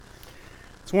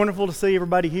It's wonderful to see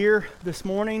everybody here this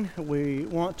morning. We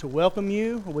want to welcome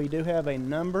you. We do have a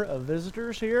number of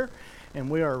visitors here, and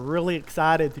we are really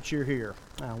excited that you're here.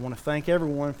 I want to thank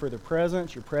everyone for their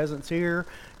presence. Your presence here,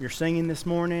 your singing this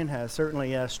morning has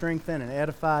certainly strengthened and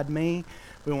edified me.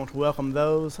 We want to welcome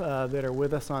those that are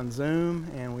with us on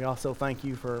Zoom, and we also thank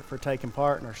you for taking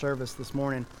part in our service this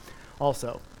morning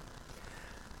also.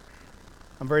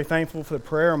 I'm very thankful for the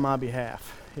prayer on my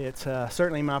behalf. It's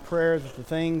certainly my prayer that the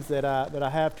things that I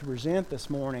have to present this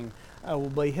morning will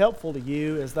be helpful to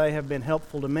you as they have been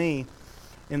helpful to me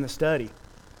in the study.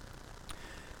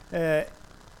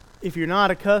 If you're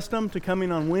not accustomed to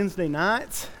coming on Wednesday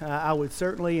nights, I would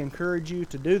certainly encourage you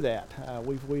to do that.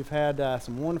 We've had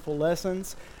some wonderful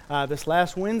lessons. This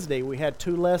last Wednesday we had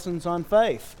 2 lessons on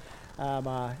faith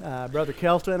by Brother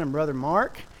Kelton and Brother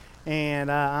Mark, and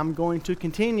I'm going to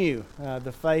continue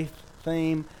the faith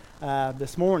theme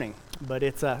this morning. But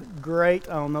it's great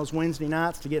on those Wednesday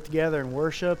nights to get together and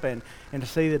worship and to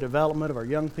see the development of our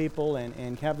young people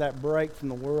and have that break from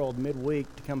the world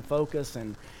midweek to come focus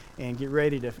and get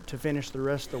ready to finish the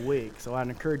rest of the week. So I'd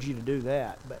encourage you to do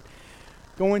that. But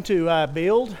going to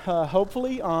build,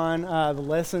 hopefully, on the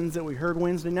lessons that we heard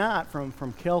Wednesday night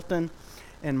from Kelton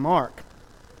and Mark.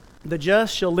 The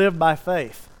just shall live by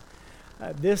faith.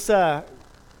 This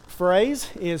phrase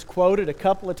is quoted a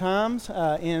couple of times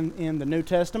in the New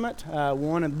Testament,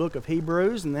 one in the book of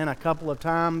Hebrews, and then a couple of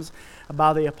times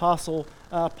by the Apostle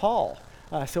Paul.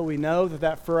 So we know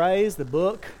that phrase, the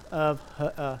book of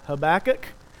Habakkuk,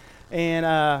 and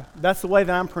that's the way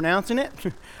that I'm pronouncing it.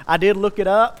 I did look it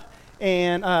up,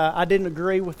 and I didn't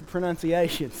agree with the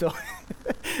pronunciation. So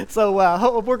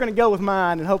we're going to go with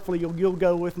mine, and hopefully you'll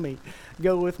go with me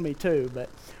too. But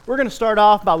we're going to start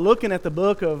off by looking at the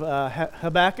book of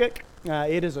Habakkuk.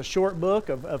 It is a short book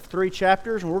of 3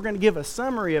 chapters, and we're going to give a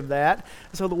summary of that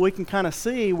so that we can kind of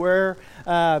see where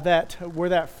that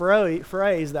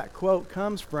phrase, that quote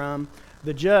comes from,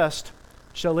 the just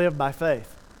shall live by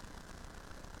faith.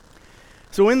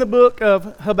 So in the book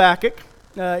of Habakkuk,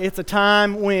 it's a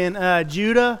time when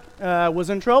Judah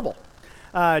was in trouble.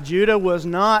 Judah was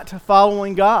not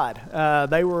following God.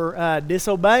 They were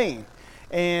disobeying.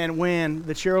 And when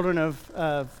the children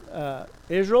of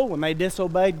Israel, when they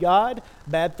disobeyed God,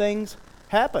 bad things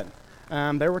happen.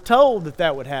 They were told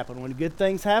that would happen. When good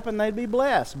things happen, they'd be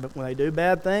blessed. But when they do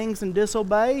bad things and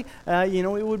disobey,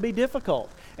 it would be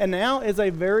difficult. And now is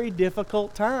a very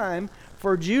difficult time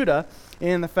for Judah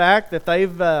in the fact that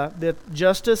that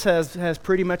justice has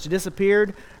pretty much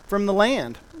disappeared from the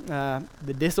land.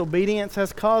 The disobedience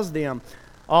has caused them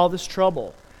all this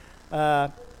trouble.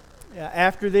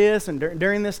 After this and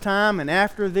during this time and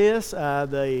after this,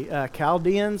 the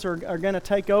Chaldeans are going to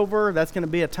take over. That's going to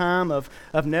be a time of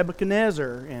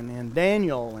Nebuchadnezzar and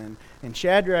Daniel and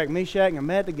Shadrach, Meshach, and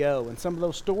Abednego, and some of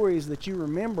those stories that you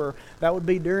remember. That would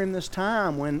be during this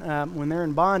time when they're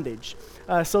in bondage.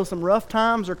 So some rough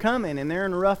times are coming, and they're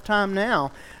in a rough time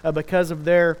now because of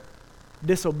their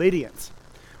disobedience.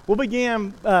 We'll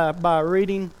begin by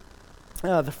reading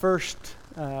the first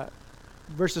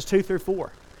verses 2 through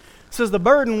 4. It says, "The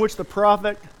burden which the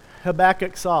prophet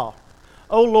Habakkuk saw.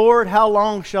 O Lord, how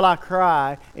long shall I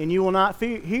cry, and you will not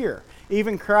hear?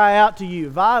 Even cry out to you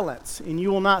violence, and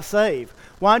you will not save.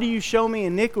 Why do you show me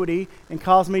iniquity and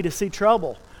cause me to see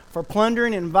trouble? For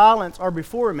plundering and violence are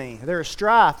before me. There is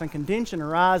strife and contention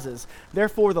arises.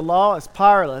 Therefore the law is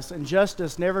powerless, and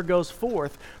justice never goes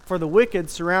forth. For the wicked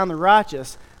surround the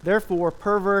righteous. Therefore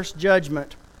perverse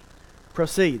judgment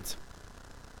proceeds."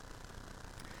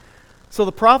 So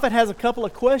the prophet has a couple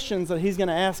of questions that he's going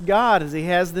to ask God as he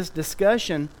has this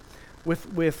discussion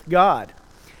with God.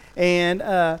 And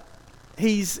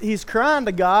he's crying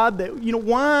to God that,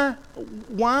 why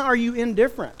are you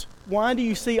indifferent? Why do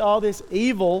you see all this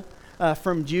evil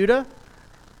from Judah?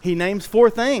 He names 4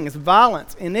 things: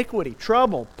 violence, iniquity,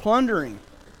 trouble, plundering.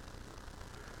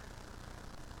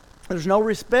 There's no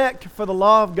respect for the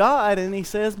law of God, and he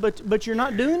says, but you're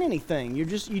not doing anything. You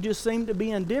just seem to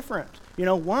be indifferent.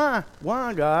 Why,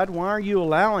 God? Why are you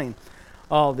allowing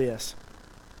all this?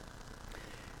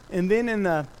 And then in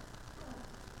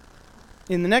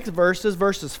the next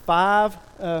verses 5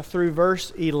 through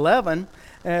verse 11,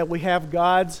 we have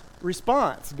God's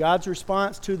response. God's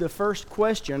response to the first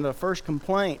question, the first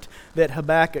complaint that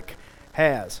Habakkuk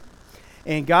has.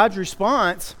 And God's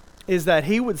response is that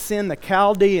he would send the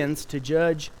Chaldeans to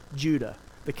judge Judah.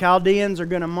 The Chaldeans are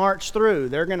going to march through.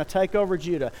 They're going to take over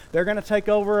Judah. They're going to take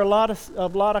over a lot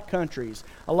of countries,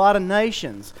 a lot of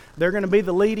nations. They're going to be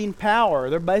the leading power.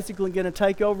 They're basically going to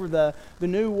take over the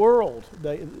new world,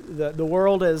 the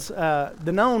world as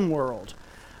the known world.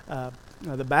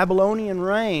 the Babylonian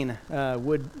reign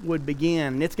would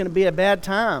begin. And it's going to be a bad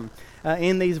time.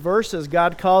 In these verses,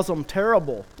 God calls them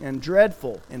terrible and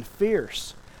dreadful and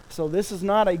fierce. So this is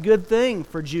not a good thing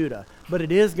for Judah, but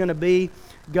it is going to be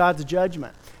God's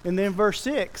judgment. And then verse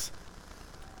 6,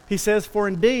 he says, "For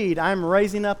indeed I am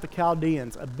raising up the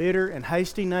Chaldeans, a bitter and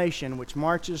hasty nation, which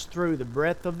marches through the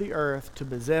breadth of the earth to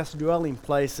possess dwelling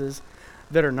places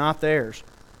that are not theirs."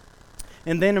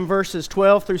 And then in verses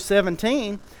 12 through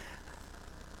 17,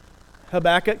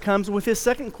 Habakkuk comes with his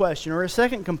second question, or his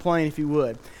second complaint, if you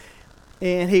would.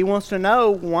 And he wants to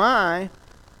know why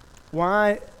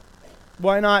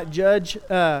not judge,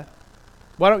 why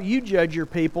don't you judge your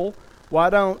people? Why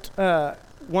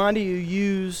do you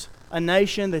use a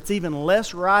nation that's even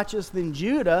less righteous than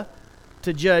Judah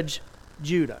to judge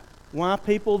Judah? Why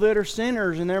people that are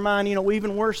sinners in their mind,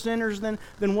 even worse sinners than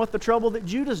what the trouble that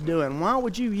Judah's doing? Why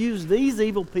would you use these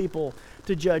evil people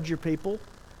to judge your people?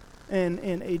 And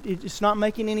it's not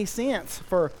making any sense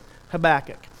for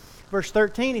Habakkuk. Verse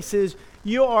 13, he says,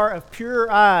 "You are of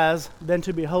purer eyes than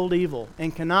to behold evil,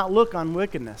 and cannot look on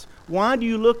wickedness. Why do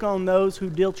you look on those who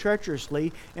deal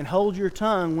treacherously, and hold your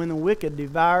tongue when the wicked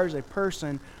devours a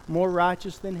person more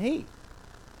righteous than he?"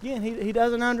 Again, he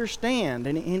doesn't understand,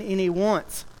 and he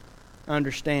wants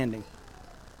understanding.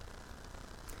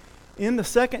 In the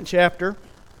second chapter,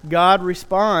 God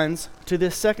responds to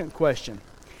this second question.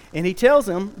 And he tells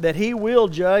him that he will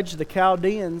judge the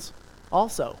Chaldeans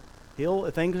also.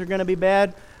 Things are going to be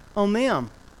bad on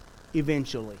them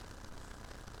eventually.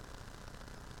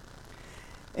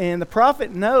 And the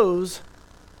prophet knows,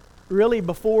 really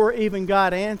before even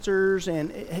God answers,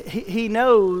 and he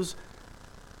knows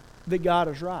that God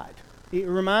is right. It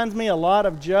reminds me a lot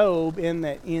of Job in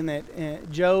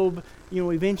that Job,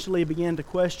 eventually began to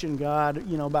question God,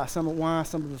 about why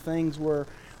some of the things were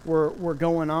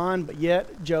going on, but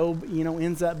yet Job,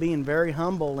 ends up being very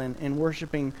humble and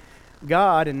worshiping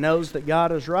God and knows that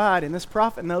God is right, and this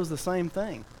prophet knows the same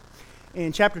thing.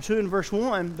 In chapter 2 and verse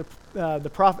 1, the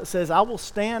prophet says, "I will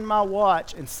stand my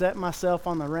watch and set myself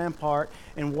on the rampart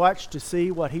and watch to see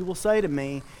what he will say to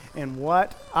me and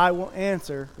what I will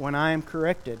answer when I am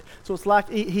corrected." So it's like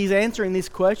he's answering these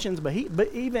questions, but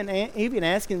even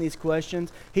asking these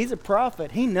questions, he's a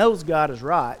prophet. He knows God is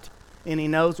right, and he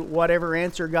knows whatever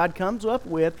answer God comes up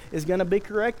with is going to be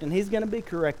correct, and he's going to be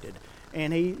corrected.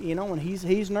 And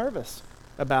he's nervous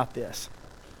about this.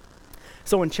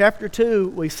 So in chapter 2,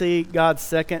 we see God's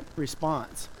second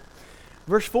response.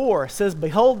 Verse 4 says,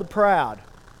 "Behold the proud,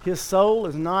 his soul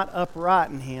is not upright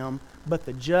in him, but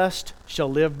the just shall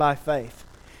live by faith."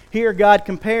 Here God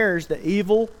compares the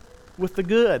evil with the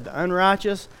good, the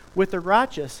unrighteous with the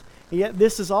righteous. And yet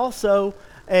this is also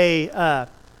a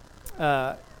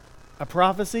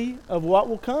prophecy of what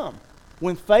will come,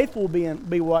 when faith will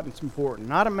be what's important.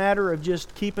 Not a matter of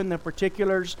just keeping the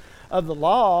particulars of the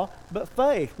law, but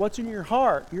faith. What's in your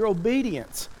heart? Your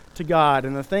obedience to God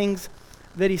and the things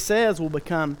that he says will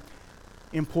become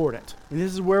important. And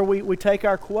this is where we take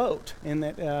our quote, and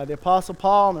that the Apostle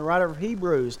Paul and the writer of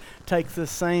Hebrews takes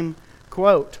this same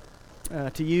quote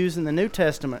to use in the New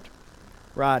Testament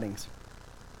writings.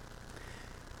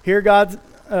 Here God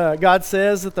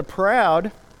says that the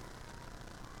proud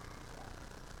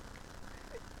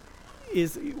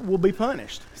will be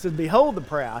punished. He says, "Behold the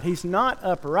proud." He's not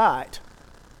upright,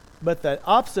 but the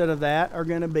opposite of that are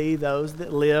going to be those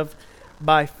that live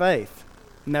by faith.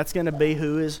 And that's going to be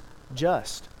who is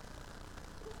just.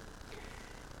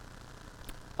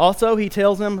 Also, he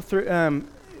tells him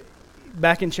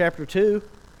back in chapter 2,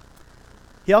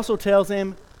 he also tells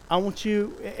him, "I want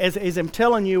you, as I'm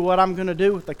telling you what I'm going to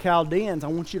do with the Chaldeans, I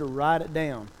want you to write it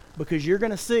down. Because you're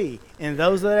going to see, and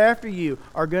those that are after you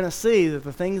are going to see that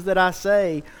the things that I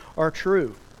say are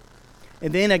true."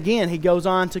 And then again, he goes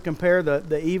on to compare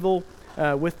the evil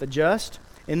with the just.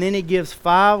 And then he gives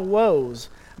 5 woes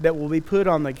that will be put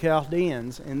on the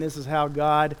Chaldeans. And this is how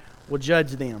God will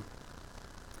judge them.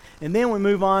 And then we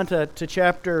move on to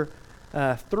chapter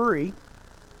 3.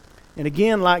 And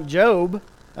again, like Job,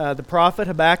 the prophet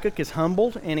Habakkuk is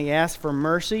humbled, and he asks for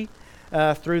mercy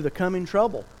through the coming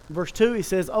trouble. Verse 2, he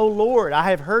says, "O Lord, I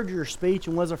have heard your speech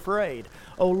and was afraid.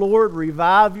 O Lord,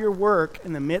 revive your work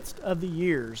in the midst of the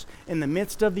years. In the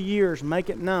midst of the years, make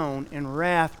it known. In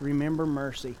wrath, remember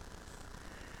mercy."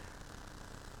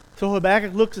 So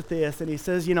Habakkuk looks at this and he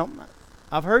says,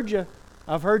 I've heard you.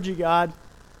 I've heard you, God.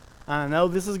 I know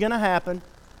this is going to happen.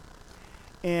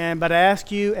 But I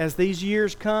ask you, as these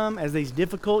years come, as these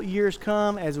difficult years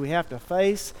come, as we have to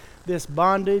face this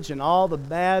bondage and all the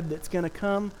bad that's going to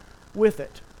come with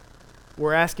it,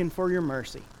 we're asking for your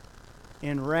mercy.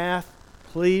 In wrath,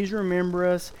 please remember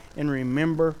us and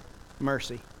remember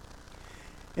mercy.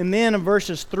 And then in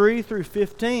verses 3 through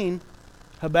 15,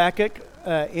 Habakkuk,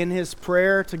 in his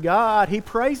prayer to God, he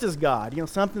praises God. You know,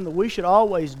 something that we should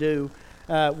always do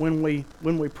when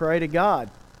we pray to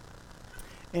God.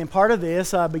 And part of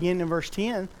this, beginning in verse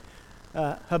 10,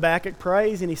 Habakkuk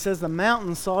prays, and he says, "The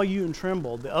mountains saw you and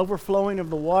trembled. The overflowing of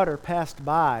the water passed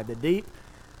by. The deep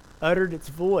uttered its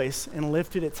voice and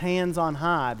lifted its hands on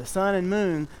high. The sun and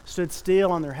moon stood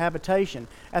still on their habitation.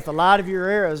 At the light of your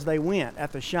arrows they went,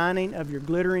 at the shining of your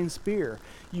glittering spear.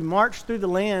 You marched through the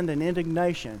land in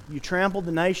indignation. You trampled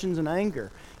the nations in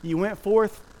anger. You went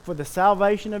forth for the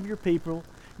salvation of your people,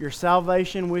 your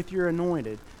salvation with your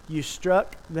anointed. You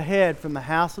struck the head from the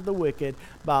house of the wicked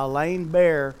by laying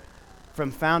bare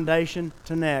from foundation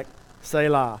to neck.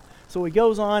 Selah." So he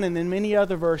goes on, and then many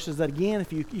other verses that, again,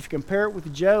 if you compare it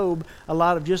with Job, a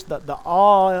lot of just the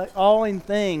awing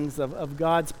things of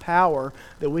God's power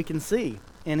that we can see.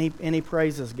 And he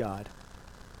praises God.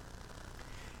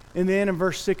 And then in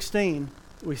verse 16,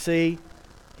 we see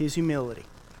his humility.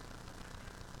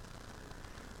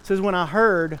 It says, "When I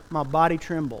heard, my body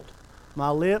trembled.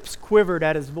 My lips quivered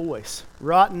at his voice.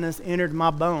 Rottenness entered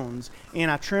my bones, and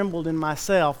I trembled in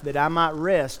myself that I might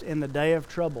rest in the day of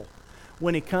trouble.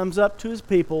 When he comes up to his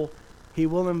people, he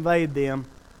will invade them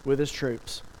with his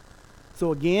troops."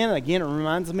 So again, it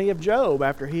reminds me of Job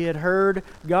after he had heard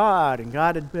God, and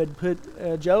God had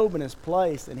put Job in his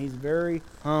place, and he's very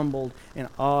humbled and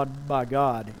awed by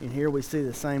God. And here we see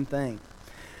the same thing.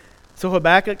 So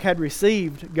Habakkuk had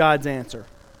received God's answer.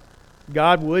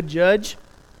 God would judge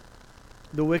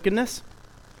the wickedness,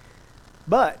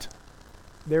 but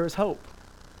there is hope.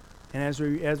 And as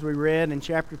we read in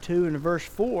chapter 2 and verse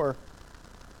 4,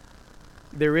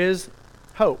 there is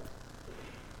hope.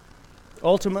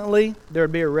 Ultimately, there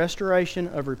would be a restoration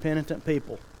of repentant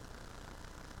people.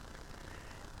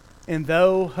 And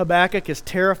though Habakkuk is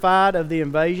terrified of the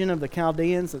invasion of the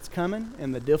Chaldeans that's coming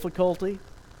and the difficulty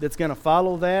that's going to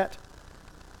follow that,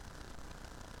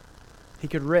 he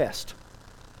could rest.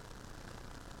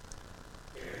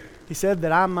 He said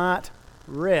that I might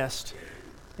rest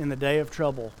in the day of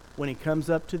trouble. When he comes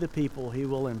up to the people, he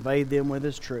will invade them with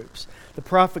his troops. The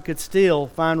prophet could still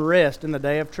find rest in the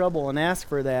day of trouble and ask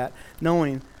for that,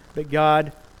 knowing that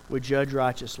God would judge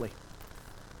righteously.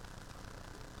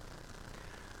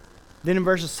 Then in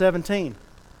verses 17,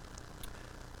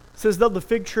 it says, "Though the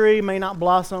fig tree may not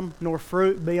blossom, nor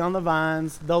fruit be on the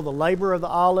vines, though the labor of the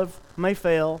olive may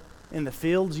fail, and the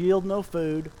fields yield no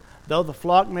food, though the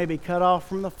flock may be cut off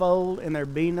from the fold, and there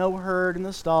be no herd in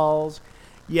the stalls,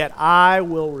 yet I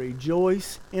will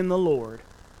rejoice in the Lord.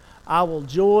 I will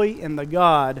joy in the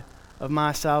God of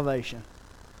my salvation."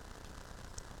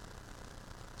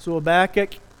 So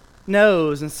Habakkuk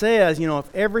knows and says,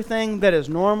 if everything that is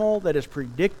normal, that is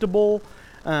predictable,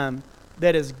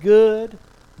 that is good,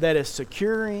 that is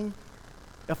securing,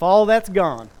 if all that's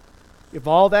gone, if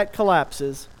all that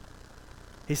collapses,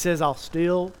 he says, I'll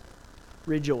still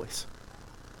rejoice.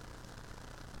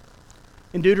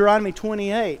 In Deuteronomy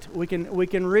 28, we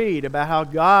can read about how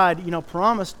God,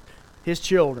 promised His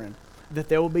children that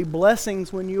there will be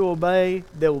blessings when you obey,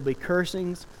 there will be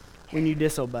cursings when you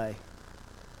disobey.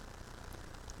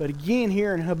 But again,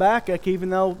 here in Habakkuk, even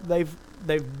though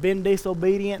they've been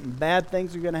disobedient and bad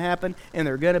things are going to happen and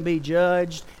they're going to be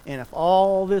judged, and if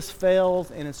all this fails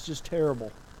and it's just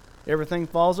terrible, everything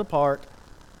falls apart,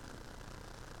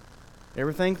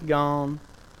 everything's gone,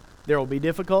 there will be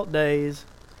difficult days,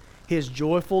 his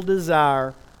joyful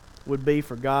desire would be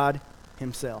for God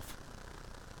Himself.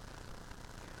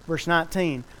 Verse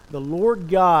 19, "The Lord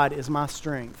God is my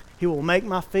strength. He will make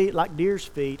my feet like deer's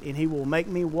feet, and He will make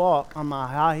me walk on my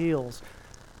high heels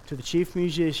to the chief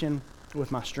musician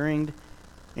with my stringed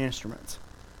instruments."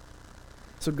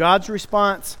 So God's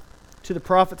response to the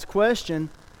prophet's question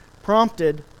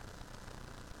prompted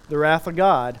the wrath of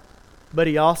God, but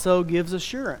He also gives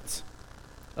assurance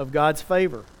of God's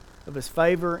favor, of His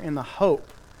favor and the hope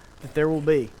that there will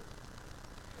be.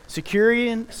 Security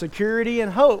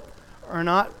and hope are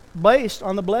not based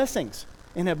on the blessings.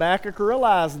 And Habakkuk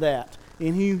realized that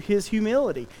in his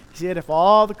humility. He said, if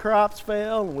all the crops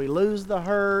fail and we lose the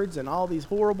herds and all these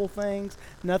horrible things,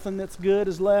 nothing that's good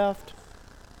is left,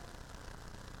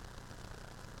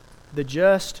 the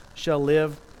just shall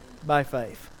live by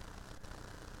faith.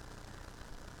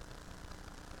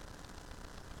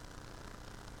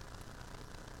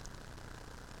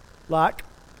 Like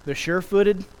the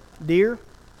sure-footed deer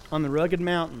on the rugged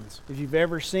mountains. If you've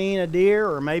ever seen a deer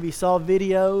or maybe saw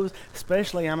videos,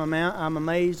 especially I'm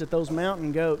amazed at those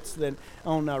mountain goats that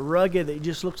on a rugged, that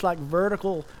just looks like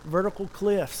vertical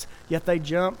cliffs, yet they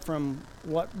jump from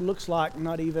what looks like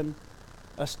not even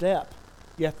a step.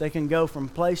 Yet they can go from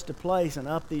place to place and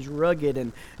up these rugged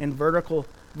and vertical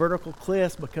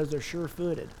cliffs because they're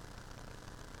sure-footed.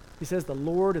 He says, the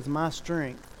Lord is my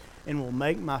strength and will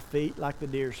make my feet like the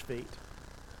deer's feet.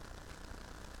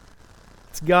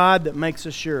 It's God that makes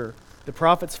us sure. The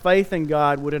prophet's faith in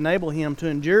God would enable him to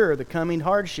endure the coming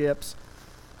hardships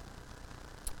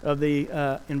of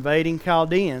the invading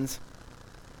Chaldeans,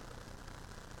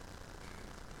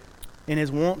 and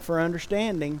his want for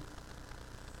understanding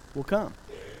will come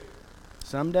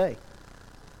someday.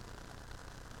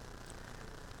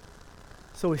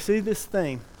 So we see this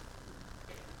theme.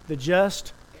 The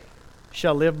just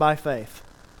shall live by faith.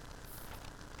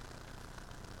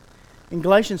 In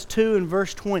Galatians 2 and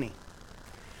verse 20, it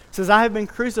says, I have been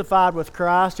crucified with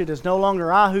Christ. It is no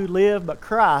longer I who live, but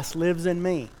Christ lives in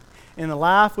me. In the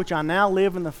life which I now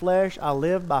live in the flesh, I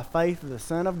live by faith of the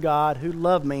Son of God who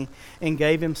loved me and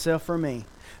gave himself for me.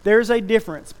 There's a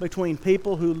difference between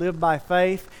people who live by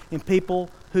faith and people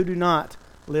who do not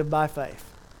live by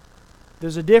faith.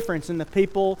 There's a difference in the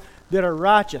people that are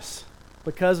righteous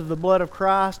because of the blood of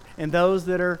Christ and those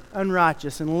that are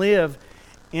unrighteous and live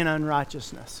in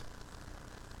unrighteousness.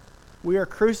 We are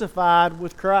crucified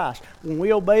with Christ. When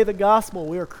we obey the gospel,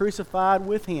 we are crucified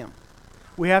with him.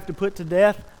 We have to put to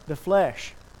death the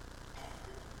flesh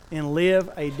and live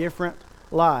a different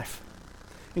life.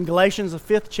 In Galatians, the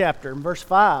 5th chapter, in verse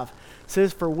 5, it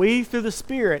says, For we through the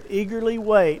Spirit eagerly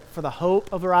wait for the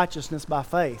hope of righteousness by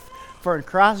faith. For in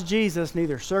Christ Jesus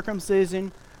neither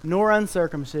circumcision nor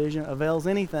uncircumcision avails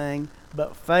anything,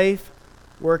 but faith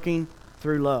working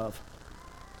through love.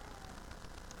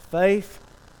 Faith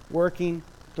working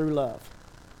through love.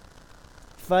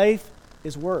 Faith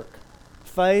is work.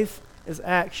 Faith is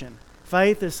action.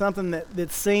 Faith is something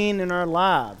that's seen in our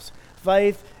lives.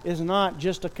 Faith is not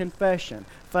just a confession.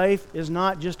 Faith is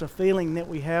not just a feeling that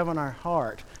we have in our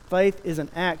heart. Faith is an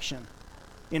action.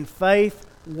 And faith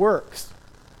works.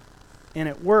 And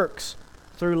it works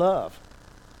through love.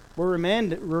 We're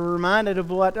reminded of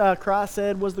what Christ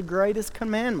said was the greatest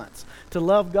commandments, to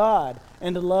love God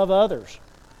and to love others.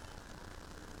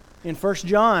 In 1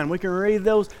 John, we can read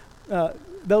those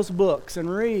books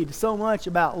and read so much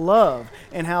about love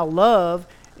and how love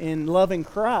in loving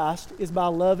Christ is by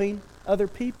loving other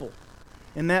people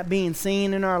and that being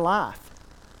seen in our life.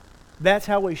 That's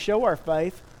how we show our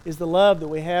faith, is the love that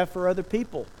we have for other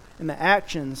people and the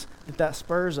actions that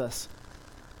spurs us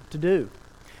to do.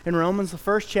 In Romans, the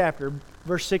 1st chapter,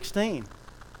 verse 16,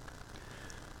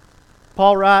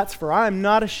 Paul writes, For I am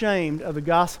not ashamed of the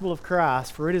gospel of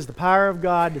Christ, for it is the power of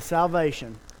God to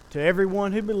salvation to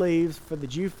everyone who believes, for the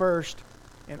Jew first,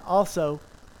 and also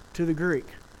to the Greek.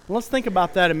 Well, let's think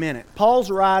about that a minute.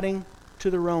 Paul's writing to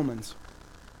the Romans.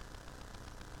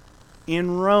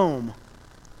 In Rome,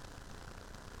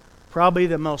 probably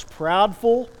the most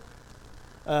proudful,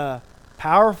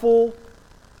 powerful,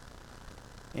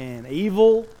 and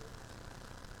evil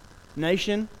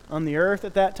nation on the earth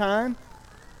at that time.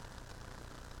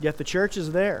 Yet the church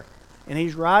is there, and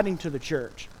he's writing to the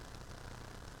church.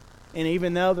 And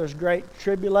even though there's great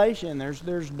tribulation,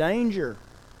 there's danger,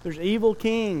 there's evil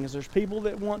kings, there's people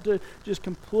that want to just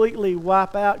completely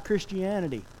wipe out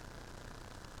Christianity,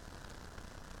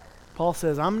 Paul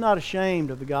says, I'm not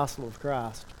ashamed of the gospel of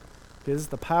Christ, because it's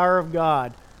the power of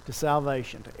God to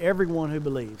salvation, to everyone who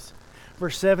believes.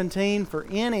 Verse 17, For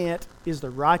in it is the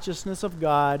righteousness of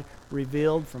God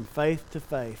revealed from faith to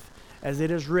faith, as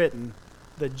it is written,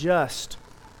 The just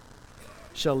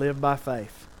shall live by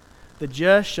faith. The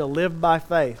just shall live by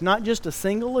faith. Not just a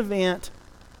single event,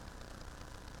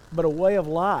 but a way of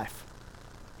life.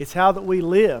 It's how that we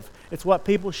live. It's what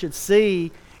people should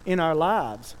see in our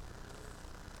lives.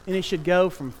 And it should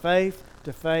go from faith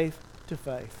to faith to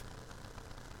faith.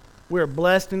 We are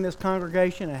blessed in this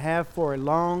congregation and have for a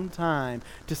long time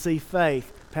to see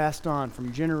faith passed on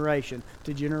from generation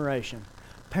to generation.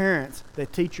 Parents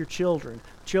that teach your children.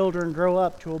 Children grow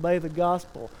up to obey the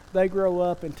gospel. They grow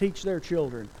up and teach their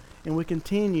children. And we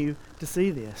continue to see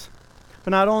this.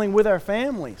 But not only with our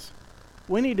families,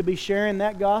 we need to be sharing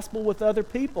that gospel with other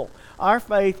people. Our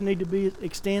faith needs to be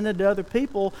extended to other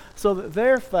people so that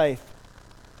their faith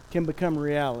can become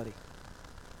reality.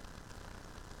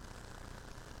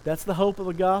 That's the hope of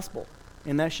the gospel.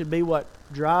 And that should be what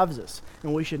drives us.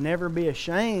 And we should never be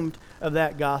ashamed of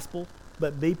that gospel,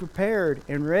 but be prepared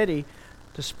and ready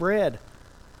to spread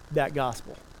that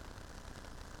gospel.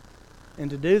 And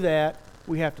to do that,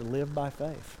 we have to live by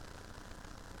faith.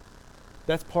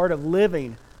 That's part of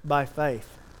living by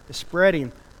faith, is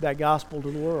spreading that gospel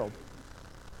to the world.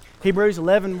 Hebrews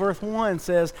 11 verse 1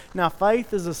 says, Now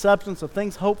faith is the substance of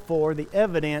things hoped for, the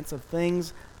evidence of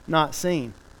things not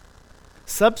seen.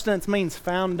 Substance means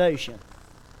foundation.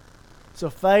 So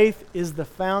faith is the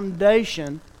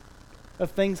foundation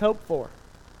of things hoped for.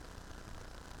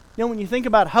 You know, when you think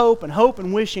about hope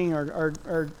and wishing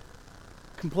are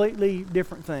completely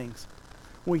different things.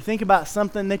 When you think about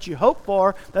something that you hope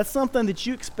for, that's something that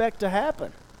you expect to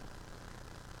happen.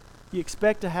 You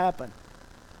expect to happen.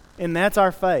 And that's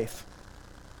our faith.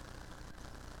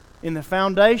 And the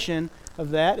foundation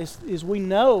of that is we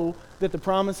know that the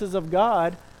promises of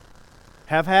God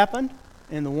have happened,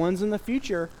 and the ones in the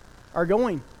future are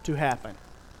going to happen.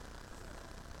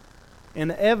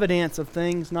 And the evidence of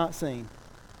things not seen.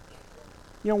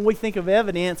 You know, when we think of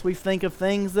evidence, we think of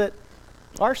things that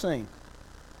are seen.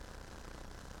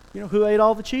 You know, who ate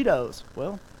all the Cheetos?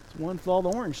 Well, it's one with all the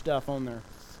orange stuff on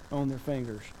their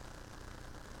fingers.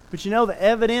 But you know, the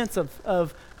evidence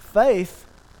of faith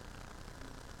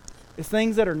is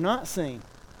things that are not seen.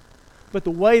 But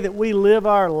the way that we live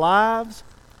our lives,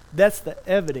 that's the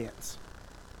evidence.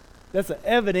 That's the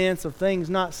evidence of things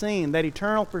not seen. That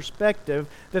eternal perspective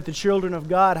that the children of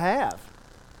God have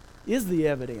is the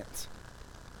evidence.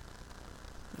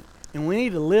 And we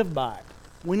need to live by it.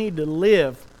 We need to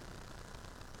live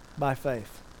by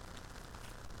faith.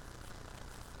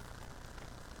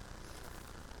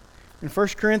 In 1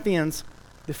 Corinthians,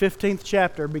 the 15th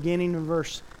chapter, beginning in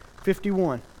verse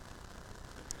 51, it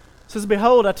says,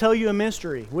 "Behold, I tell you a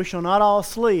mystery. We shall not all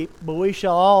sleep, but we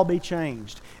shall all be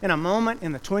changed. In a moment,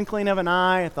 in the twinkling of an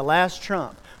eye, at the last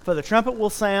trump. For the trumpet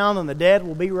will sound, and the dead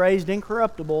will be raised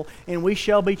incorruptible, and we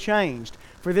shall be changed.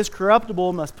 For this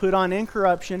corruptible must put on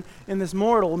incorruption, and this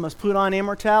mortal must put on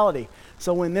immortality.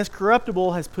 So when this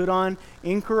corruptible has put on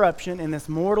incorruption, and this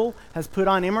mortal has put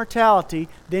on immortality,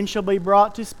 then shall be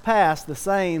brought to pass the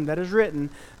same that is written,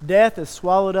 Death is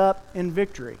swallowed up in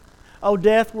victory. O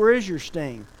death, where is your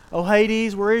sting? O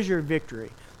Hades, where is your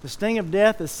victory? The sting of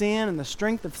death is sin, and the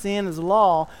strength of sin is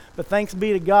law. But thanks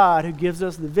be to God who gives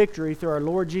us the victory through our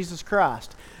Lord Jesus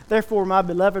Christ. Therefore, my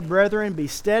beloved brethren, be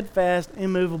steadfast,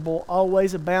 immovable,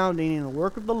 always abounding in the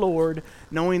work of the Lord,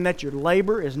 knowing that your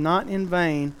labor is not in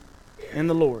vain in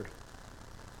the Lord."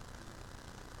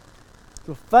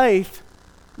 So faith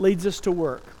leads us to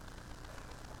work.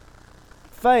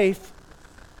 Faith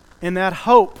in that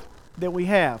hope that we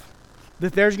have,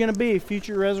 that there's going to be a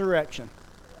future resurrection.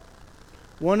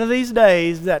 One of these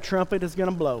days, that trumpet is going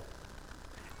to blow.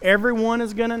 Everyone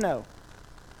is going to know.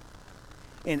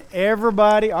 And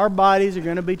everybody, our bodies are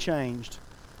going to be changed.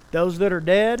 Those that are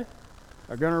dead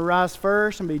are going to rise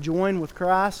first and be joined with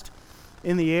Christ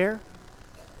in the air.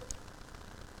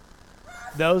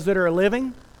 Those that are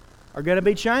living are going to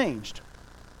be changed.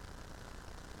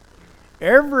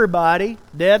 Everybody,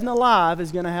 dead and alive,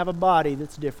 is going to have a body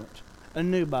that's different. A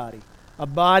new body. A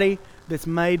body that's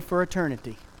made for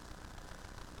eternity.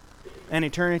 An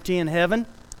eternity in heaven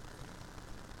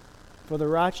for the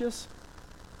righteous,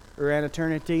 or an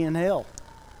eternity in hell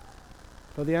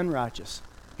for the unrighteous.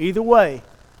 Either way,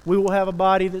 we will have a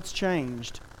body that's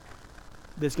changed,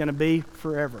 that's going to be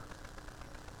forever.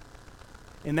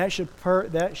 And that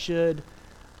should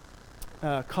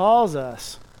cause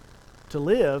us to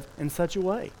live in such a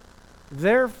way.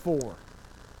 Therefore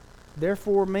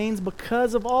means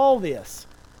because of all this,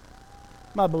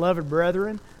 my beloved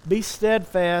brethren, be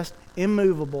steadfast,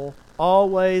 immovable,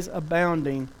 always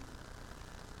abounding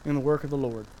in the work of the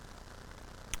Lord.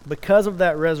 Because of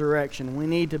that resurrection, we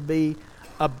need to be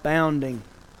abounding.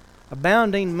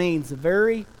 Abounding means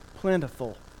very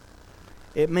plentiful.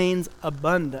 It means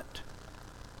abundant.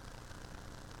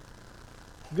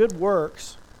 Good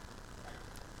works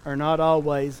are not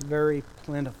always very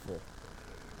plentiful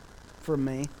for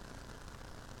me.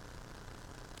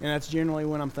 And that's generally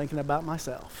when I'm thinking about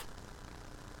myself.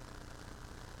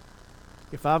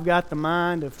 If I've got the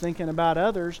mind of thinking about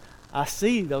others, I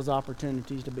see those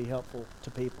opportunities to be helpful to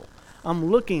people.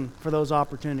 I'm looking for those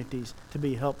opportunities to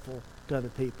be helpful to other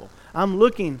people. I'm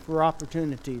looking for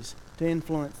opportunities to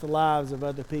influence the lives of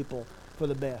other people for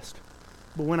the best.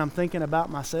 But when I'm thinking about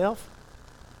myself,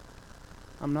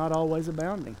 I'm not always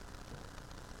abounding.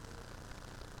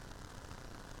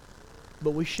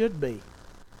 But we should be,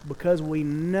 because we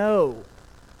know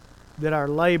that our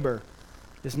labor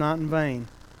is not in vain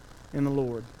in the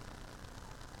Lord.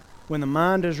 When the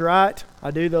mind is right,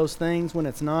 I do those things. When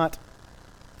it's not,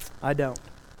 I don't.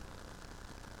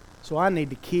 So I need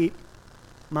to keep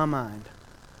my mind.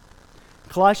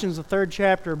 Colossians, the 3rd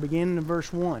chapter, beginning in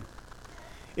verse 1.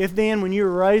 "If then, when you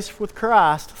are raised with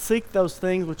Christ, seek those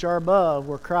things which are above,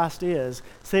 where Christ is,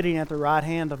 sitting at the right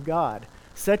hand of God.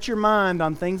 Set your mind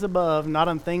on things above, not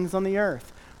on things on the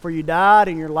earth. For you died,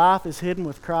 and your life is hidden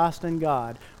with Christ in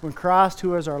God. When Christ,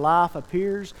 who is our life,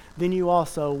 appears, then you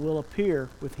also will appear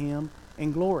with Him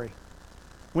in glory."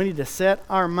 We need to set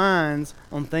our minds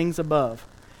on things above.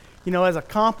 You know, as a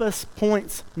compass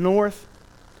points north,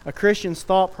 a Christian's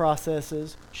thought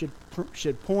processes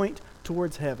should point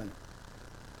towards heaven.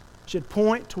 Should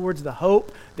point towards the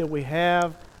hope that we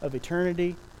have of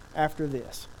eternity after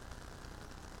this.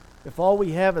 If all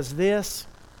we have is this,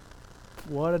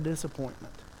 what a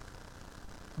disappointment.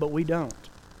 But we don't.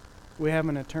 We have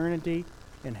an eternity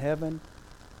in heaven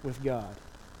with God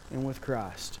and with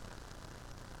Christ.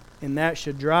 And that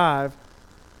should drive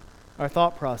our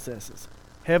thought processes.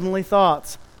 Heavenly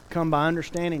thoughts come by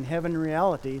understanding heaven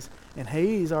realities, and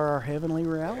these are our heavenly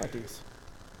realities.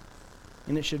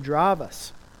 And it should drive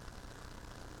us.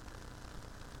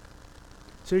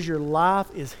 It says your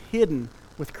life is hidden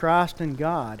with Christ and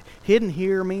God. Hidden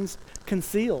here means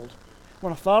concealed.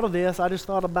 When I thought of this, I just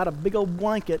thought about a big old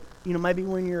blanket. You know, maybe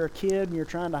when you're a kid and you're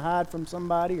trying to hide from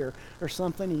somebody or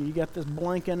something, and you got this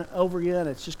blanket over you, and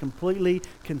it's just completely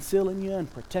concealing you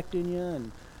and protecting you,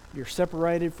 and you're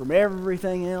separated from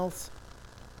everything else.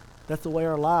 That's the way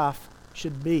our life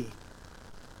should be,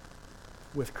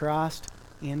 with Christ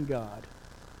and God.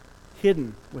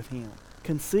 Hidden with Him,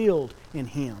 concealed in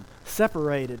Him,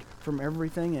 separated from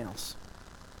everything else.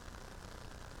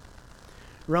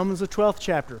 Romans the 12th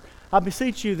chapter. I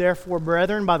beseech you, therefore,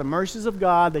 brethren, by the mercies of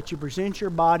God, that you present your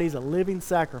bodies a living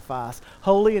sacrifice,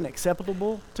 holy and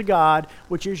acceptable to God,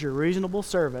 which is your reasonable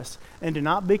service. And do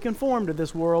not be conformed to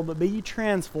this world, but be ye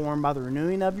transformed by the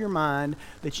renewing of your mind,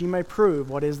 that ye may prove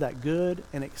what is that good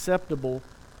and acceptable,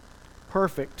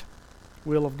 perfect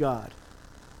will of God.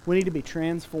 We need to be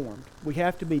transformed. We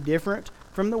have to be different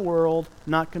from the world,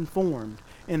 not conformed.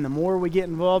 And the more we get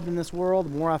involved in this world,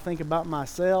 the more I think about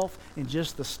myself and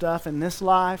just the stuff in this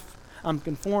life, I'm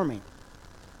conforming,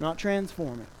 not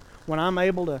transforming. When I'm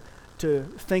able to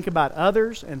think about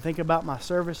others and think about my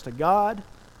service to God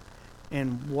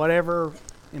and whatever,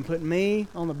 and put me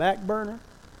on the back burner,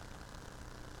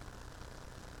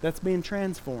 that's being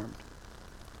transformed.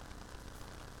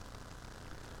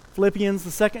 Philippians,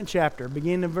 the 2nd chapter,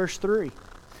 beginning in verse 3. It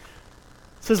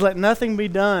says, let nothing be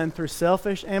done through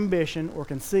selfish ambition or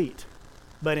conceit,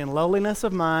 but in lowliness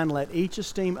of mind let each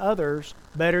esteem others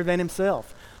better than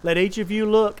himself. Let each of you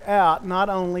look out not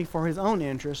only for his own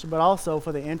interest, but also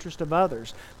for the interest of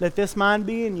others. Let this mind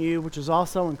be in you, which is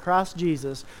also in Christ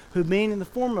Jesus, who being in the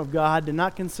form of God did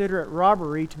not consider it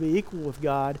robbery to be equal with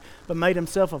God, but made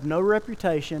himself of no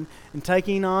reputation, and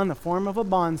taking on the form of a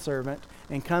bondservant,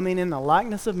 and coming in the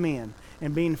likeness of men,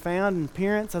 and being found in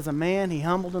appearance as a man, he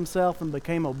humbled himself and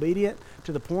became obedient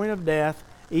to the point of death,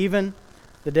 even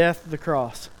the death of the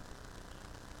cross.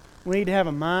 We need to have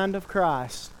a mind of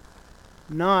Christ.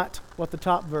 Not what the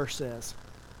top verse says.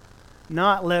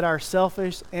 Not let our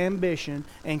selfish ambition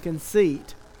and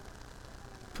conceit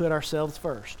put ourselves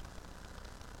first.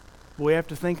 We have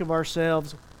to think of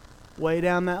ourselves way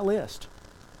down that list.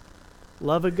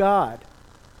 Love of God,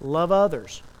 love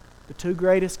others, the 2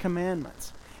 greatest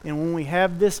commandments. And when we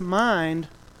have this mind,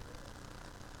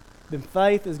 then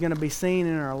faith is going to be seen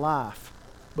in our life,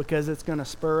 because it's going to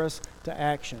spur us to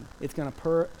action. It's going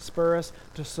to spur us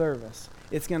to service.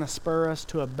 It's going to spur us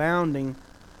to abounding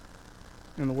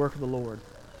in the work of the Lord.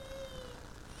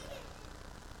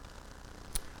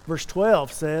 Verse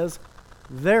 12 says,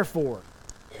 therefore,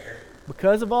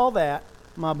 because of all that,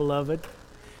 my beloved,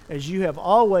 as you have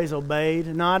always obeyed,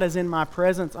 not as in my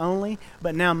presence only,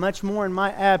 but now much more in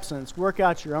my absence, work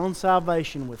out your own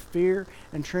salvation with fear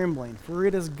and trembling. For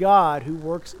it is God who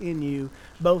works in you,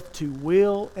 both to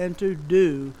will and to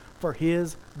do for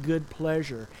His good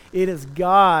pleasure. It is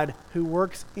God who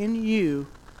works in you,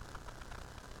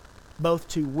 both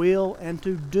to will and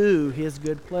to do His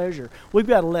good pleasure. We've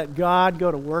got to let God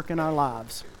go to work in our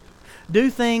lives. Do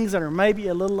things that are maybe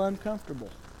a little uncomfortable.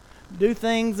 Do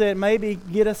things that maybe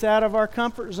get us out of our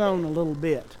comfort zone a little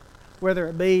bit, whether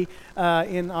it be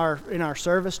in our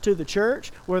service to the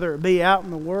church, whether it be out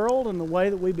in the world and the way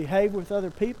that we behave with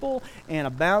other people, and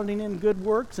abounding in good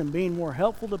works and being more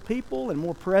helpful to people and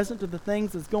more present to the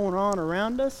things that's going on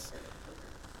around us.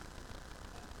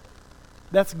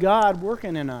 That's God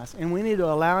working in us, and we need to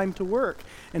allow Him to work.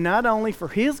 And not only for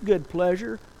His good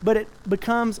pleasure, but it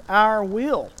becomes our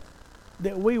will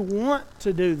that we want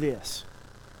to do this.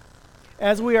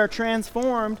 As we are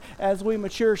transformed, as we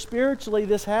mature spiritually,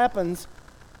 this happens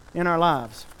in our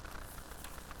lives.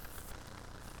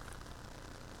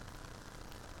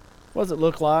 What does it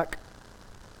look like?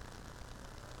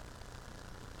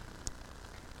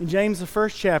 In James, the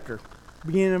 1st chapter,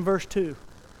 beginning in verse 2.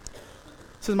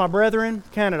 It says, my brethren,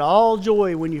 count it all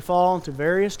joy when you fall into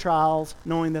various trials,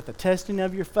 knowing that the testing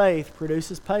of your faith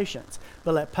produces patience.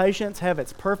 But let patience have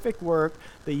its perfect work,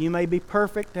 that you may be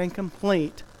perfect and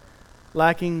complete,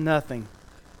 lacking nothing.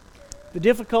 The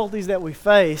difficulties that we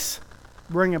face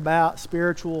bring about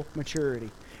spiritual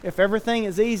maturity. If everything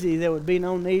is easy, there would be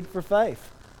no need for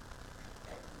faith.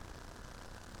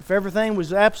 If everything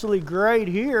was absolutely great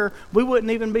here, we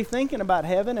wouldn't even be thinking about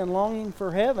heaven and longing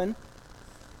for heaven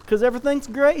because everything's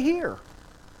great here.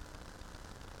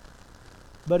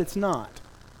 But it's not.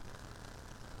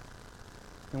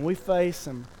 And we face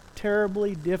some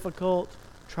terribly difficult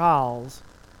trials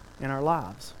in our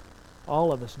lives.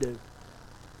 All of us do.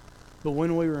 But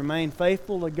when we remain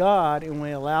faithful to God and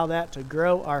we allow that to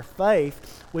grow our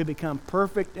faith, we become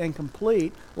perfect and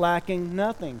complete, lacking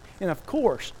nothing. And of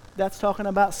course, that's talking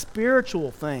about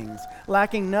spiritual things,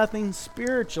 lacking nothing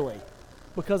spiritually.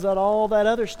 Because all that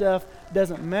other stuff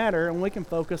doesn't matter and we can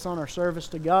focus on our service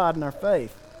to God and our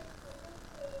faith.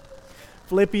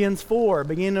 Philippians 4,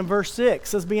 beginning in verse 6,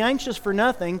 says, "Be anxious for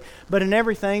nothing, but in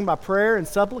everything by prayer and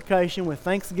supplication with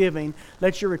thanksgiving,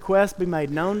 let your requests be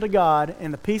made known to God,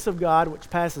 and the peace of God, which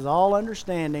passes all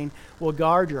understanding, will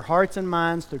guard your hearts and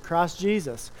minds through Christ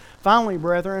Jesus. Finally,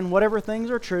 brethren, whatever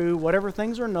things are true, whatever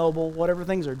things are noble, whatever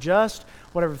things are just,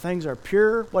 whatever things are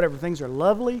pure, whatever things are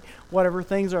lovely, whatever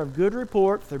things are of good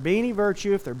report, if there be any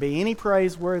virtue, if there be any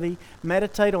praiseworthy,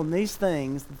 meditate on these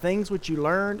things, the things which you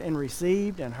learned and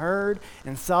received and heard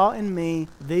and saw in me,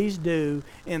 these do,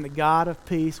 and the God of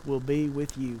peace will be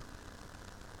with you."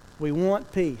 We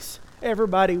want peace.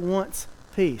 Everybody wants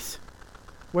peace.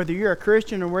 Whether you're a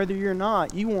Christian or whether you're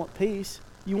not, you want peace.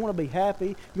 You want to be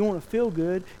happy. You want to feel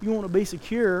good. You want to be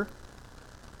secure.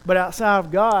 But outside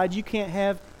of God, you can't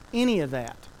have any of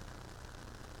that.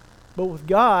 But with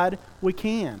God, we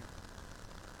can.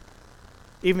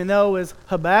 Even though, as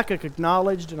Habakkuk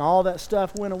acknowledged, and all that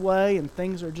stuff went away and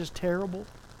things are just terrible,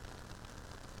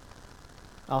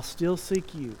 I'll still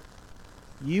seek you.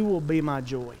 You will be my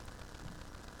joy,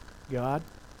 God.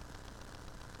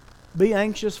 Be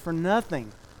anxious for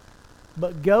nothing,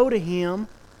 but go to Him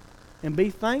and be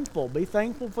thankful. Be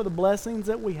thankful for the blessings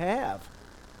that we have.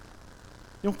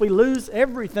 If we lose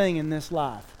everything in this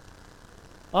life,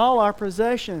 all our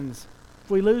possessions, if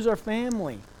we lose our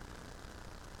family,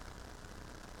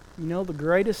 you know the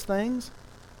greatest things?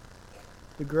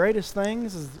 The greatest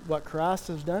things is what Christ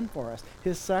has done for us.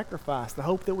 His sacrifice, the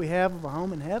hope that we have of a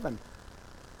home in heaven.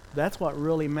 That's what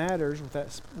really matters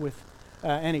with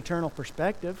an eternal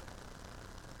perspective.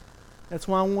 That's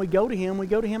why when we go to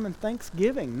Him in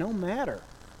thanksgiving, no matter.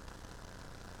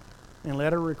 And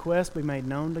let our requests be made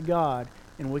known to God,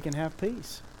 and we can have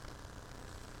peace.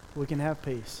 We can have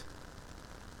peace.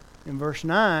 In verse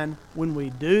 9, when we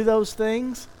do those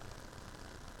things,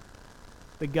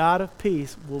 the God of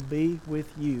peace will be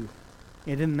with you.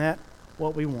 And isn't that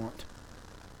what we want?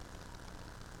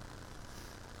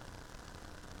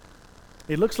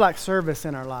 It looks like service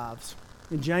in our lives.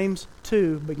 In James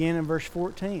 2, beginning in verse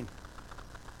 14.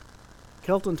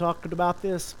 Kelton talked about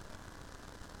this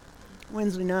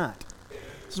Wednesday night. He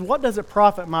says, "What does it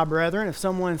profit, my brethren, if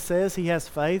someone says he has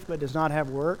faith but does not have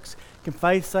works? Can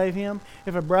faith save him?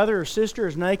 If a brother or sister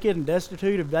is naked and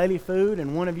destitute of daily food,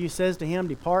 and one of you says to him,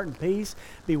 'Depart in peace,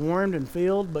 be warmed and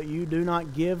filled,' but you do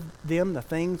not give them the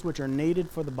things which are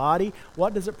needed for the body,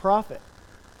 what does it profit?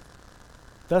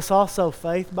 Thus also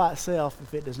faith by itself,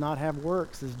 if it does not have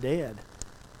works, is dead."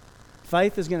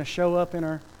 Faith is going to show up in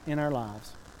our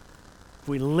lives. If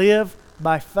we live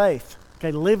by faith,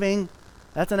 okay, living,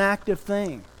 that's an active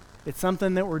thing. It's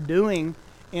something that we're doing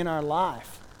in our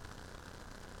life.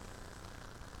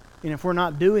 And if we're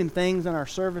not doing things in our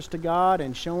service to God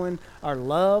and showing our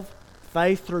love,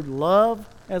 faith through love,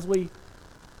 as we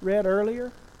read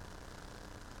earlier,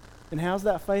 then how's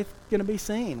that faith going to be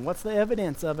seen? What's the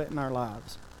evidence of it in our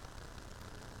lives?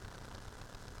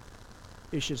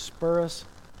 It should spur us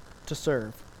to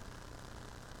serve.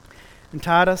 In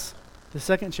Titus, the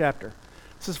 2nd chapter, it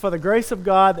says, "For the grace of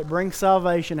God that brings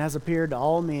salvation has appeared to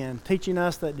all men, teaching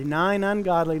us that denying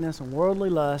ungodliness and worldly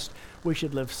lust, we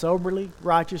should live soberly,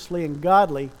 righteously, and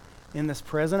godly in this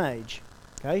present age."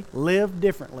 Okay? Live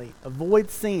differently. Avoid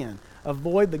sin.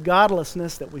 Avoid the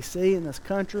godlessness that we see in this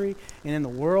country and in the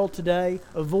world today.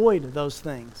 Avoid those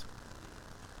things.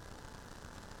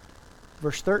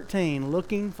 Verse 13,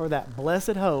 looking for that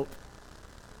blessed hope.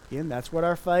 Again, that's what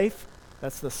our faith,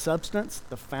 that's the substance,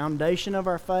 the foundation of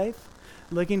our faith.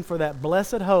 Looking for that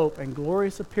blessed hope and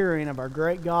glorious appearing of our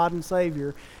great God and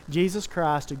Savior, Jesus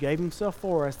Christ, who gave Himself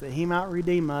for us, that He might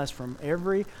redeem us from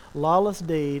every lawless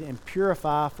deed and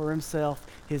purify for Himself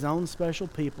His own special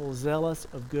people, zealous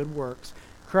of good works.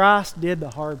 Christ did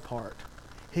the hard part.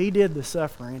 He did the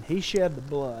suffering. He shed the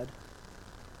blood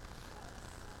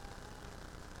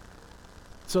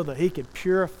so that He could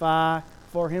purify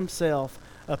for Himself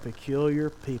a peculiar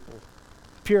people.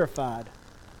 purified.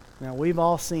 Now, we've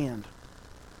all sinned,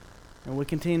 and we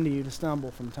continue to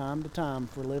stumble from time to time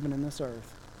for living in this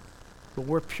earth. But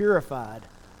we're purified.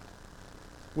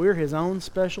 We're His own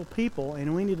special people,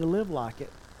 and we need to live like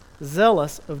it.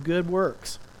 Zealous of good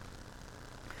works.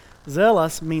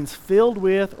 Zealous means filled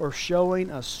with or showing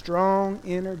a strong,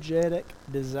 energetic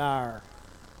desire.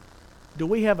 Do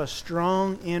we have a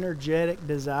strong, energetic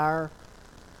desire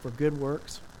for good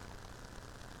works?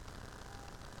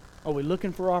 Are we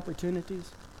looking for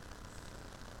opportunities?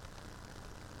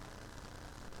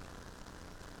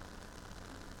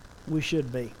 We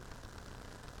should be.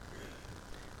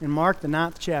 In Mark, the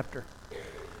 9th chapter,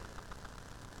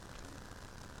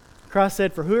 Christ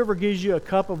said, "For whoever gives you a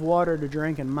cup of water to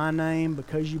drink in my name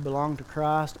because you belong to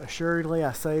Christ, assuredly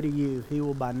I say to you, he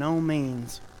will by no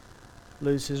means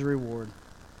lose his reward."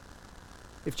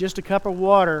 If just a cup of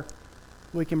water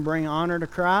we can bring honor to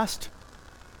Christ,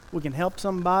 we can help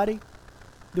somebody,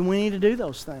 then we need to do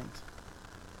those things.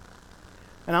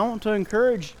 And I want to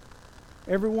encourage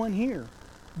everyone here,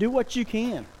 do what you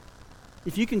can.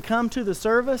 If you can come to the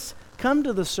service, come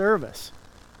to the service.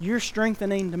 You're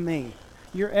strengthening to me.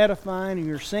 You're edifying and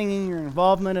you're singing, your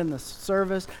involvement in the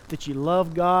service, that you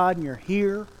love God and you're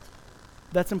here.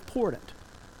 That's important.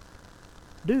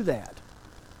 Do that.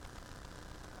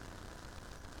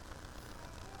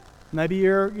 Maybe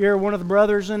you're one of the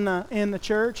brothers in the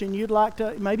church and you'd like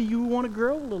to, maybe you want to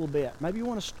grow a little bit. Maybe you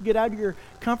want to get out of your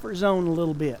comfort zone a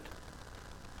little bit.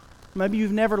 Maybe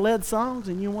you've never led songs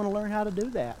and you want to learn how to do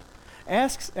that.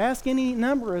 Ask any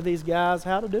number of these guys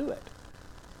how to do it.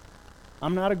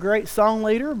 I'm not a great song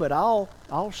leader, but I'll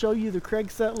show you the Craig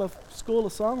Sutliff School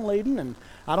of Song Leading, and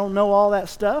I don't know all that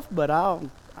stuff, but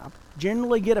I'll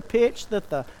generally get a pitch that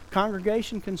the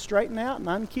congregation can straighten out and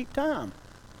I can keep time.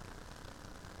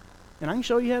 And I can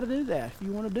show you how to do that if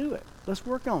you want to do it. Let's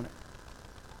work on it.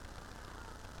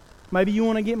 Maybe you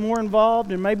want to get more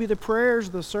involved in maybe the prayers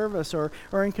of the service or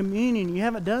in communion. You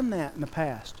haven't done that in the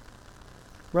past.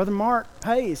 Brother Mark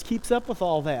Hayes keeps up with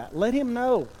all that. Let him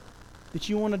know that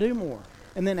you want to do more.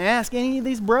 And then ask any of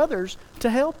these brothers to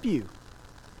help you.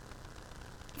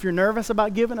 If you're nervous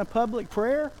about giving a public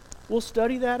prayer, we'll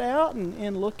study that out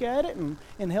and look at it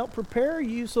and help prepare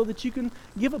you so that you can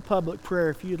give a public prayer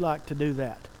if you'd like to do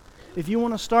that. If you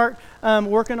want to start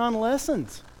working on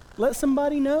lessons, let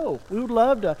somebody know. We would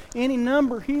love to, any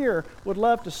number here would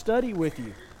love to study with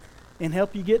you and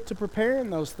help you get to preparing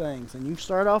those things. And you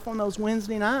start off on those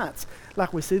Wednesday nights,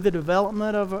 like we see the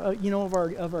development of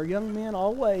our young men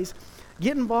always.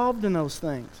 Get involved in those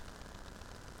things.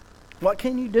 What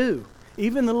can you do?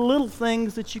 Even the little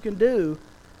things that you can do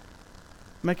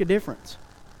make a difference.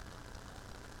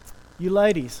 You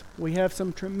ladies, we have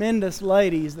some tremendous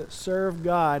ladies that serve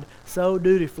God so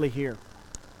dutifully here.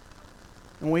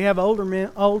 And we have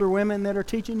older women that are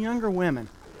teaching younger women.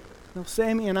 You know,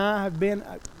 Sammy and I have been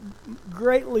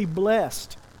greatly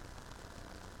blessed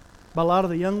by a lot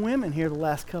of the young women here the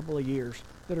last couple of years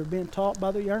that are being taught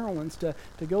by the younger ones to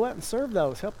go out and serve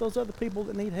those, help those other people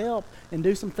that need help, and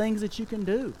do some things that you can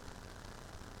do.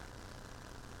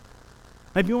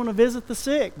 Maybe you want to visit the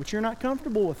sick, but you're not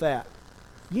comfortable with that.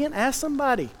 Again, ask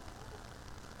somebody.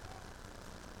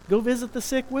 Go visit the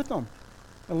sick with them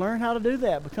and learn how to do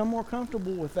that. Become more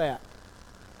comfortable with that.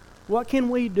 What can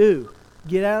we do?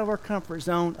 Get out of our comfort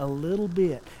zone a little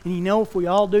bit. And you know, if we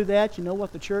all do that, you know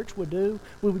what the church would do?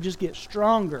 We would just get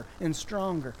stronger and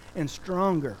stronger and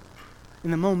stronger.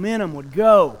 And the momentum would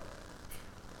go.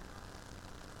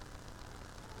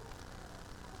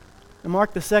 In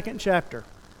Mark, the 2nd chapter,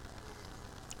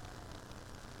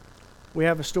 we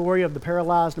have a story of the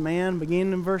paralyzed man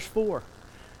beginning in verse 4.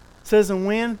 It says, "And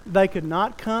when they could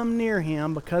not come near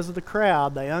him because of the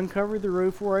crowd, they uncovered the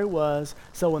roof where he was.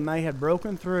 So when they had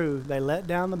broken through, they let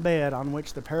down the bed on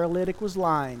which the paralytic was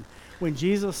lying. When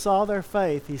Jesus saw their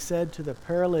faith, he said to the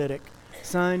paralytic,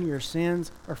 'Son, your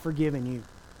sins are forgiven you.'"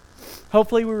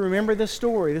 Hopefully we remember this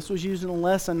story. This was used in a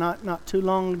lesson not too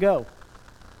long ago.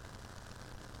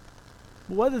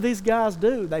 But what did these guys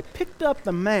do? They picked up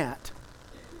the mat.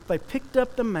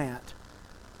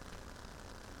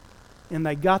 And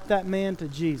they got that man to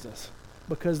Jesus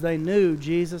because they knew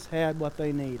Jesus had what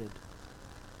they needed.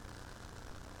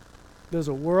 There's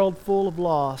a world full of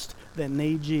lost that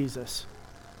need Jesus.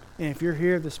 And if you're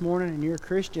here this morning and you're a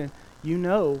Christian, you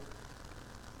know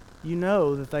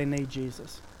that they need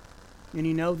Jesus. And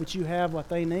you know that you have what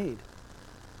they need.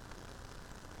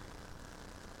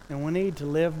 And we need to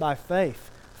live by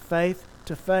faith. Faith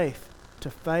to faith. To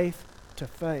faith to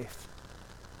faith.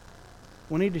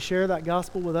 We need to share that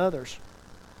gospel with others.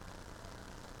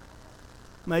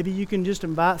 Maybe you can just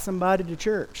invite somebody to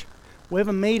church. We have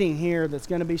a meeting here that's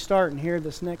going to be starting here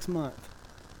this next month.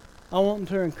 I want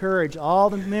to encourage all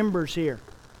the members here.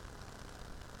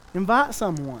 Invite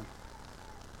someone.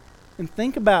 And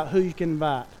think about who you can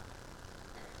invite.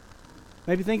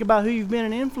 Maybe think about who you've been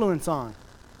an influence on.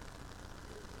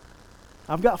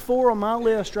 I've got 4 on my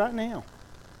list right now.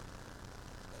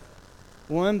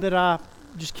 One that I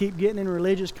just keep getting in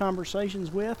religious conversations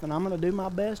with, and I'm going to do my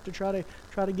best to try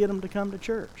to get them to come to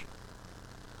church.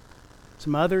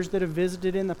 Some others that have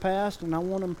visited in the past, and I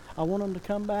want them to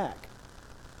come back.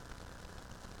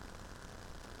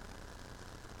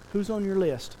 Who's on your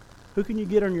list? Who can you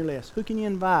get on your list? Who can you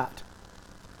invite?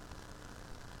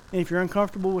 And if you're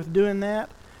uncomfortable with doing that,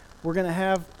 we're going to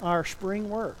have our spring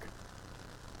work.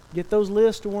 Get those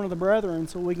lists to one of the brethren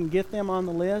so we can get them on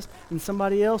the list, and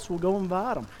somebody else will go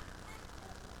invite them.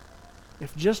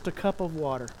 If just a cup of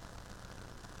water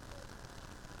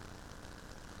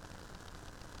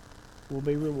will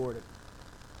be rewarded.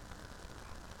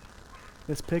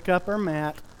 Let's pick up our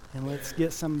mat and let's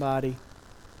get somebody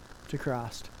to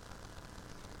Christ.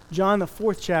 John, the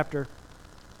 4th chapter,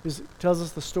 tells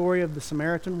us the story of the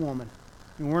Samaritan woman.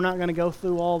 And we're not going to go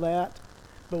through all that,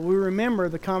 but we remember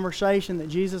the conversation that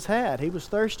Jesus had. He was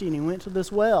thirsty and he went to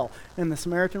this well, and the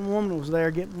Samaritan woman was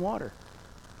there getting water.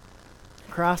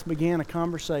 Christ began a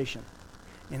conversation,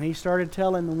 and he started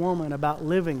telling the woman about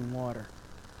living water.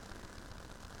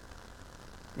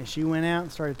 And she went out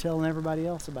and started telling everybody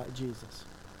else about Jesus.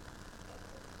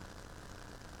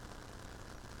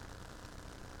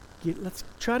 Let's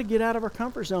try to get out of our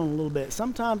comfort zone a little bit.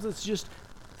 Sometimes it's just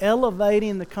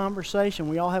elevating the conversation.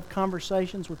 We all have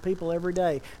conversations with people every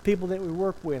day. People that we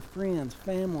work with, friends,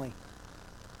 family.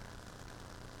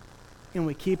 And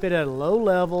we keep it at a low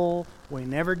level. We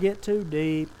never get too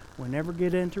deep. We never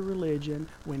get into religion.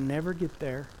 We never get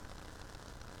there.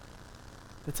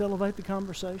 Let's elevate the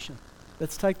conversation.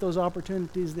 Let's take those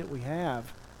opportunities that we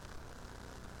have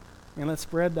and let's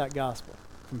spread that gospel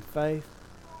from faith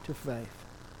to faith.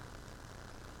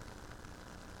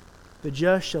 The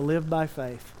just shall live by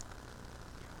faith.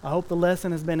 I hope the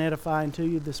lesson has been edifying to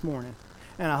you this morning.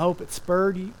 And I hope it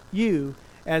spurred you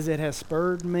as it has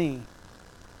spurred me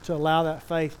to allow that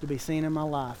faith to be seen in my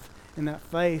life. And that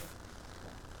faith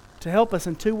to help us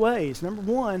in 2 ways. Number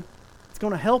 1, it's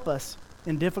going to help us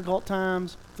in difficult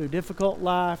times, through difficult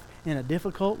life, in a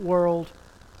difficult world.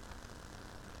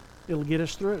 It'll get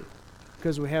us through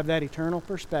because we have that eternal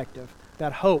perspective,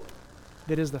 that hope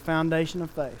that is the foundation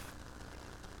of faith.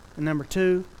 And number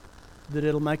 2, that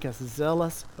it'll make us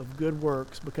zealous of good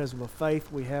works because of a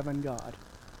faith we have in God.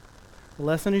 The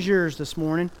lesson is yours this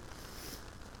morning.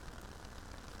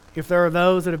 If there are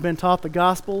those that have been taught the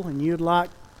gospel and you'd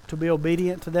like to be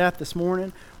obedient to that this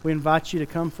morning, we invite you to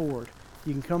come forward.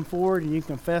 You can come forward and you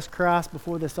can confess Christ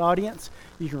before this audience.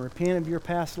 You can repent of your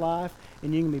past life,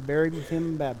 and you can be buried with Him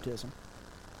in baptism.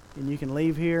 And you can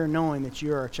leave here knowing that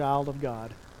you are a child of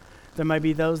God. There may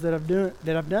be those that have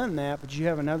done that, but you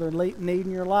have another need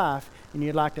in your life, and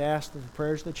you'd like to ask for the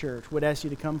prayers of the church. We'd ask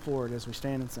you to come forward as we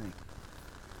stand and sing.